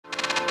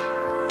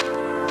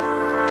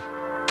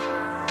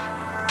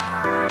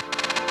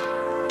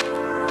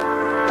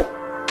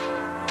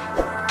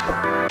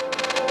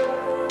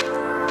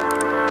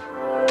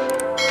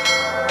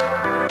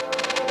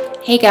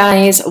Hey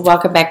guys,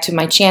 welcome back to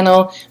my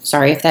channel.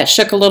 Sorry if that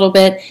shook a little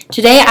bit.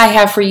 Today I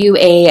have for you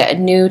a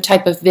new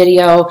type of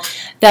video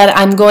that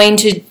I'm going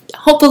to,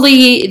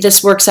 hopefully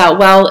this works out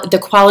well. The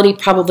quality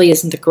probably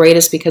isn't the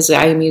greatest because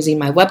I am using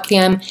my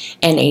webcam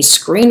and a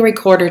screen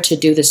recorder to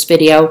do this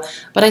video,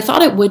 but I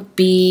thought it would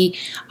be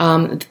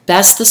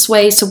best this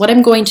way. So what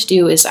I'm going to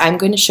do is I'm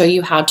going to show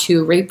you how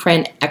to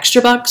reprint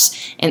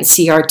Extrabucks and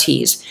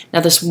CRTs. Now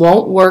this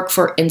won't work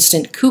for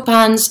instant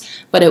coupons,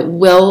 but it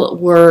will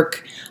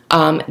work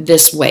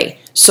this way.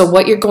 So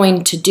what you're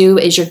going to do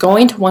is you're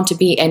going to want to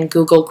be in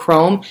Google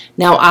Chrome.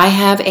 Now I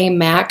have a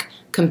Mac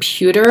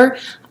computer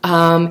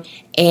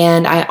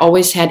and I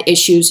always had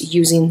issues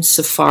using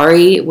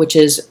Safari, which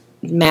is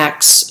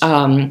Mac's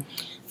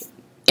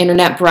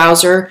internet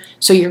browser.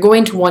 So you're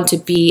going to want to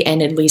be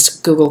in at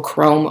least Google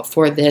Chrome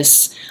for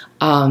this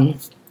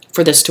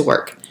to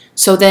work.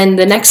 So then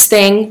the next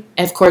thing,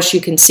 of course, you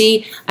can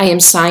see I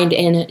am signed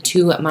in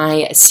to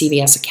my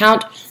CVS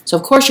account. So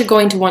of course you're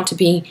going to want to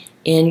be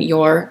in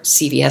your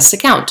CVS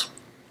account.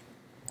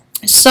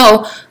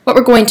 So what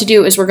we're going to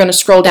do is we're going to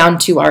scroll down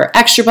to our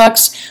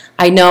Extrabucks.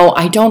 I know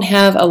I don't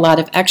have a lot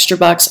of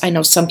Extrabucks. I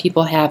know some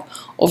people have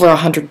over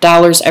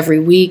 $100 every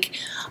week,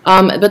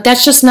 but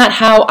that's just not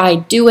how I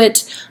do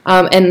it,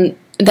 and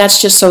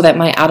that's just so that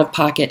my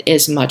out-of-pocket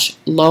is much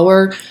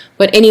lower.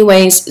 But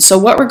anyways, so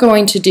what we're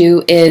going to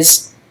do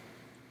is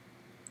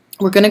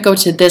we're going to go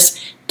to this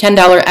 $10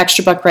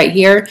 Extrabuck right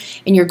here,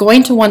 and you're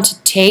going to want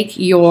to take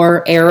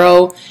your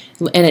arrow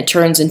and it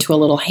turns into a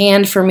little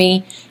hand for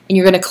me, and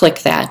you're going to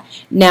click that.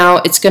 Now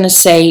it's going to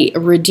say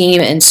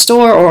redeem in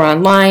store or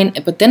online,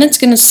 but then it's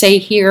going to say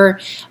here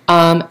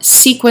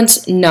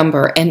sequence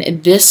number,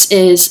 and this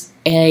is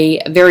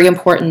a very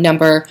important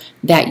number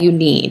that you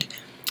need.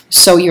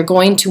 So you're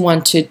going to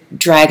want to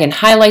drag and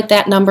highlight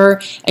that number,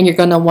 and you're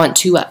going to want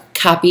to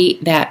copy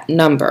that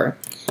number.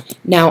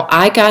 Now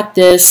I got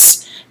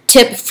this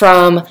tip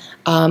from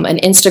an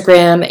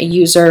Instagram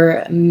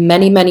user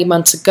many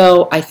months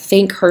ago. I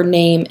think her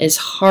name is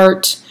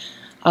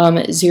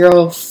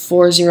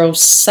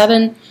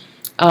Heart0407.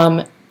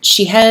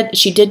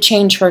 She did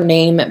change her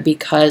name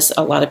because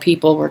a lot of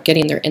people were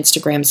getting their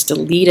Instagrams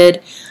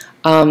deleted.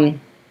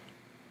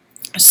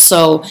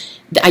 So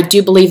I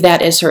do believe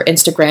that is her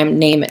Instagram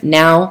name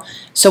now.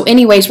 So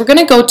anyways, we're going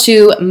to go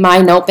to my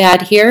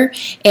notepad here,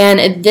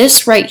 and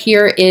this right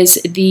here is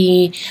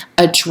the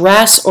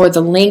address or the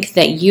link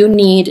that you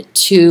need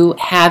to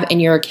have in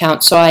your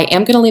account. So I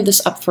am going to leave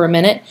this up for a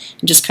minute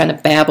and just kind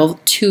of babble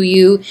to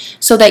you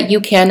so that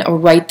you can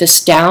write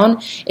this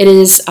down. It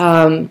is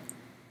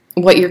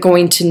what you're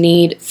going to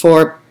need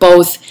for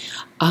both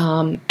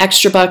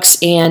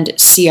Extrabucks and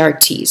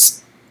CRTs.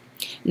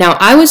 Now,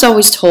 I was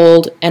always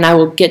told, and I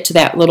will get to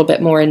that a little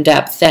bit more in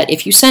depth, that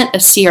if you sent a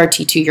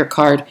CRT to your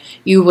card,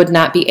 you would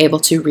not be able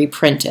to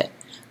reprint it.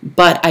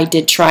 But I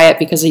did try it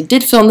because I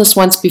did film this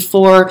once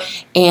before,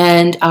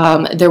 and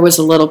there was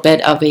a little bit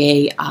of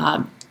a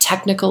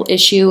technical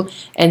issue,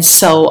 and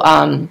so,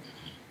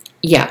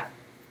 yeah,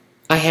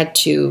 I had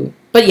to.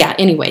 But yeah,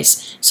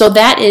 anyways, so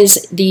that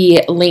is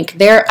the link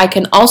there. I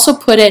can also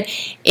put it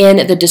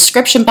in the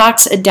description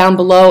box down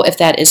below if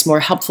that is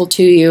more helpful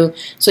to you,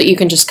 so you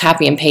can just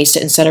copy and paste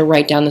it instead of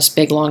write down this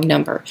big long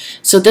number.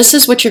 So this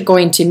is what you're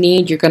going to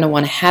need. You're going to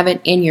want to have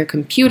it in your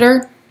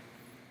computer.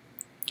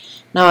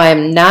 Now I have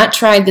not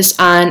tried this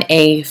on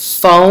a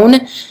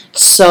phone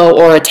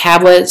or a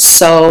tablet,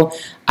 so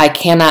I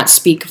cannot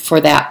speak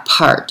for that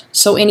part.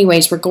 So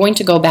anyways, we're going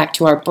to go back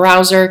to our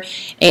browser,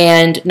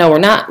 and no, we're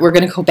not. We're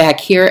going to go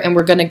back here, and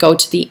we're going to go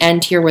to the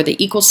end here where the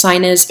equal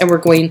sign is, and we're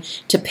going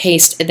to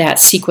paste that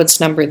sequence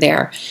number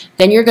there.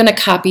 Then you're going to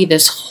copy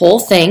this whole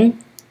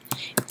thing,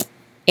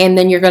 and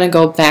then you're going to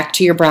go back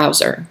to your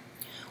browser.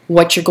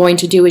 What you're going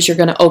to do is you're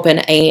going to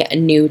open a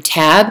new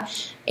tab,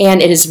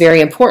 and it is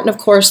very important,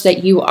 of course,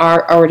 that you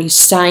are already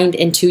signed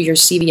into your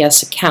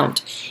CVS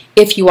account.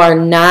 If you are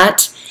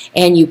not,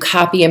 and you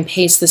copy and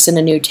paste this in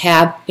a new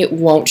tab, it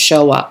won't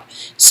show up.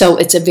 So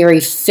it's a very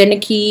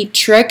finicky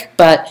trick,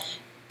 but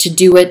to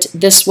do it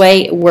this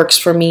way, it works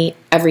for me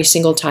every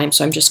single time.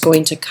 So I'm just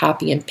going to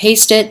copy and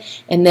paste it,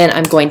 and then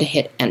I'm going to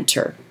hit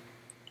enter.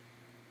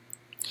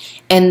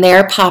 And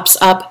there pops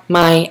up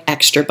my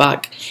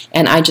Extrabuck,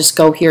 and I just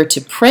go here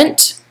to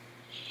print,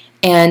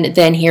 and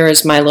then here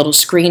is my little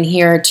screen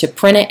here to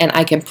print it, and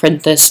I can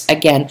print this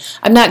again.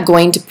 I'm not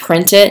going to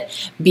print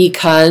it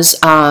because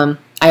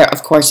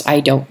of course, I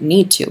don't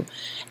need to.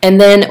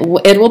 And then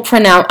it will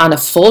print out on a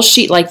full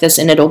sheet like this,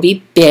 and it'll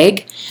be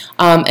big,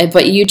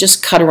 but you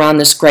just cut around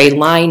this gray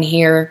line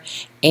here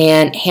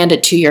and hand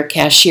it to your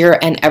cashier,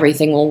 and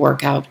everything will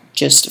work out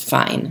just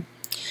fine.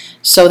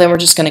 So then we're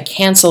just going to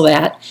cancel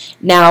that.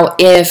 Now,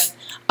 if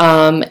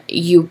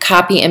you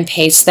copy and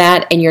paste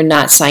that and you're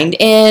not signed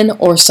in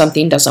or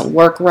something doesn't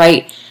work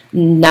right,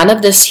 none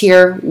of this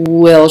here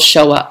will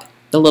show up.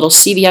 The little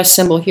CVS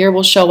symbol here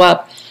will show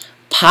up,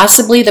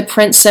 possibly the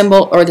print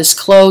symbol or this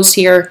close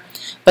here,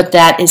 but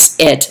that is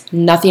it.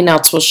 Nothing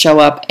else will show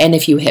up, and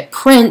if you hit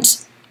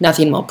print,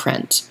 nothing will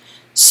print.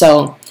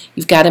 So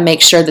you've got to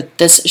make sure that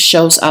this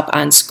shows up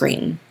on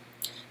screen.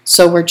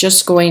 So we're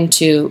just going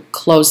to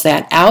close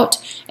that out,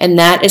 and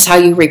that is how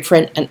you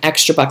reprint an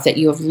Extrabuck that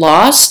you have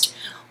lost.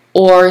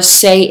 Or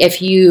say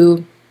if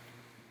you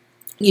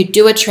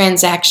do a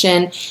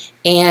transaction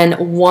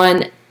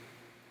and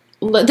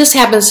this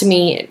happens to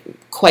me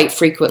quite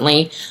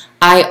frequently,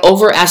 I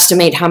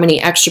overestimate how many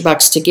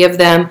Extrabucks to give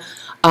them,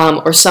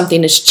 or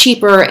something is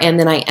cheaper, and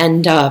then I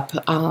end up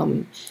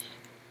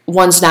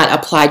one's not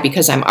applied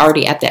because I'm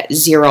already at that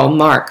 0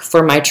 mark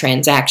for my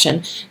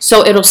transaction.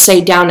 So it'll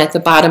say down at the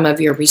bottom of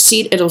your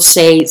receipt, it'll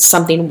say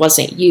something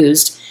wasn't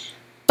used,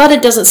 but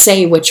it doesn't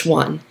say which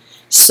one.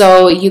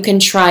 So you can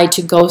try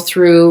to go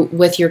through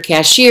with your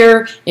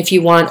cashier if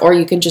you want, or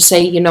you can just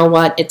say, you know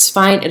what, it's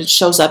fine, it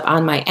shows up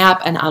on my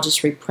app and I'll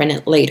just reprint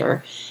it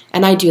later.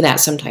 And I do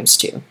that sometimes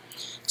too.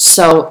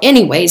 So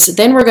anyways,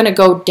 then we're going to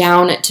go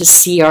down to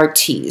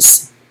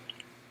CRTs.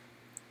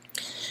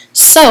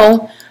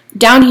 So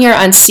down here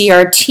on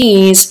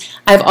CRTs,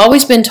 I've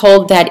always been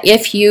told that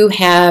if you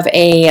have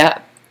a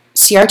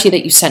CRT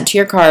that you sent to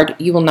your card,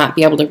 you will not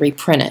be able to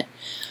reprint it.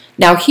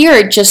 Now here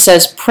it just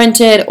says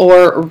printed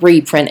or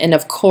reprint, and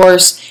of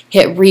course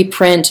hit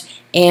reprint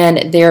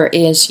and there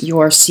is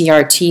your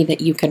CRT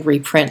that you can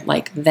reprint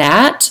like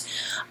that.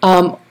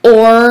 If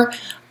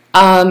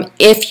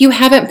you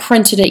haven't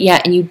printed it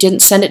yet and you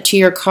didn't send it to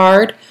your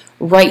card,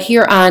 right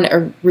here on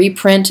a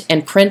reprint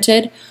and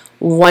printed,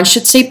 one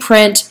should say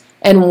print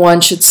and one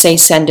should say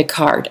send a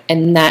card,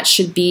 and that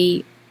should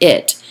be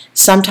it.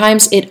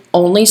 Sometimes it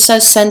only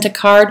says send a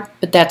card,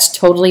 but that's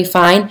totally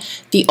fine.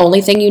 The only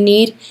thing you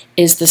need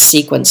is the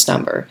sequence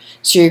number.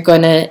 So you're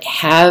going to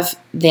have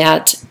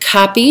that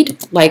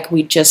copied like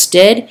we just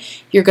did.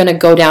 You're going to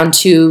go down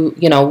to,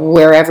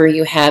 wherever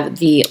you have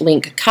the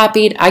link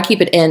copied. I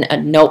keep it in a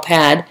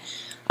notepad,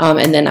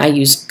 and then I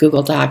use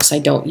Google Docs. I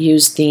don't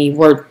use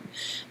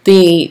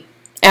the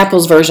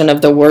Apple's version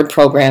of the Word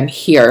program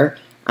here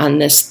on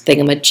this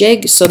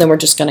thingamajig. So then we're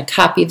just going to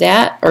copy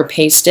that or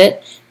paste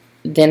it.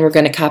 Then we're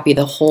going to copy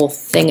the whole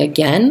thing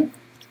again,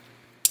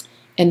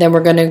 and then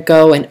we're going to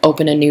go and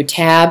open a new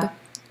tab.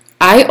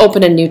 I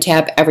open a new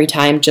tab every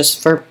time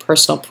just for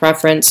personal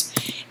preference,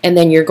 and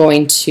then you're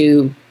going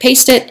to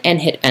paste it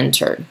and hit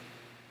enter.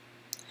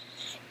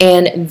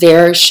 And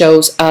there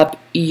shows up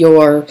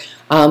your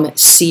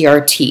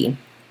CRT.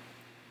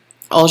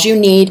 All you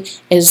need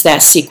is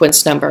that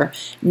sequence number.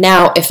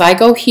 Now, if I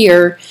go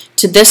here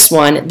to this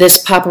one,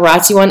 this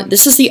paparazzi one,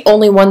 this is the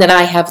only one that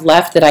I have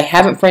left that I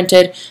haven't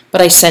printed,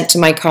 but I sent to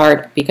my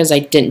card because I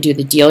didn't do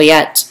the deal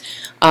yet.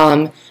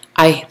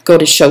 I go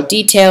to show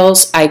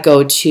details, I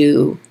go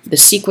to the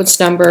sequence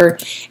number,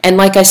 and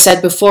like I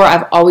said before,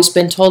 I've always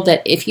been told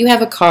that if you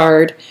have a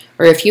card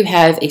or if you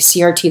have a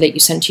CRT that you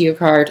sent to your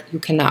card, you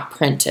cannot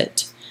print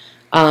it.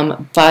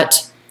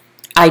 But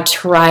I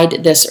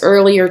tried this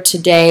earlier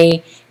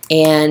today,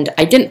 and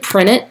I didn't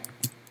print it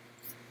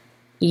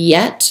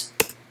yet.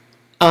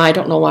 I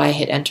don't know why I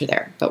hit enter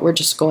there, but we're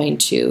just going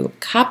to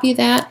copy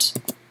that,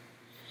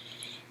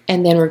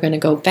 and then we're going to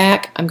go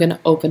back. I'm going to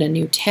open a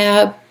new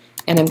tab,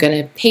 and I'm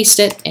going to paste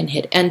it and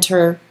hit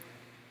enter,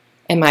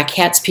 and my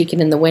cat's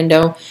peeking in the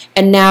window,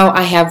 and now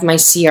I have my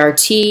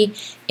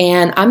CRT,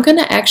 and I'm going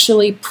to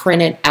actually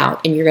print it out,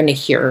 and you're going to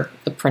hear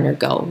the printer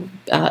go.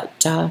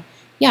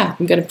 Yeah,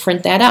 I'm going to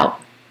print that out.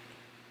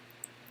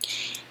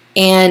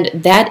 And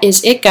that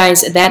is it,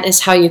 guys. That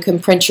is how you can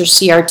print your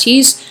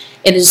CRTs.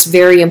 It is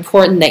very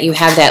important that you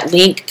have that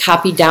link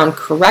copied down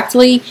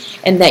correctly,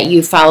 and that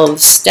you follow the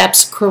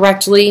steps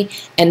correctly,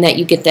 and that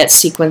you get that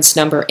sequence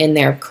number in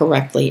there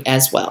correctly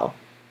as well.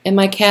 And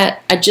my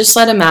cat, I just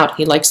let him out.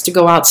 He likes to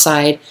go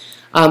outside,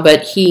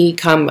 but he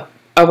come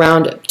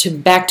around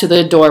back to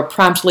the door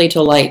promptly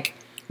to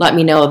let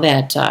me know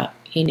that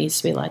he needs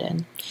to be let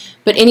in.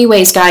 But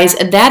anyways, guys,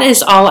 that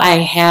is all I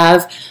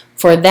have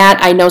for that.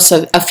 I know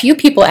a few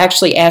people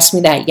actually asked me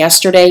that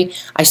yesterday.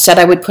 I said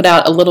I would put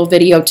out a little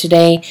video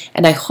today,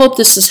 and I hope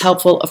this is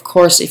helpful. Of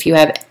course, if you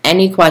have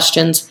any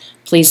questions,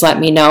 please let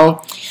me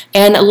know.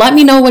 And let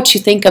me know what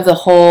you think of the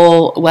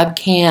whole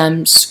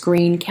webcam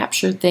screen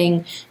capture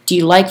thing. Do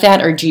you like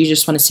that, or do you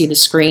just want to see the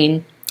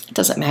screen? It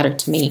doesn't matter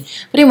to me.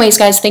 But anyways,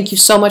 guys, thank you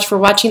so much for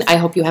watching. I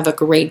hope you have a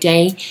great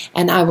day,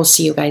 and I will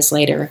see you guys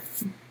later.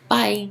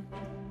 Bye.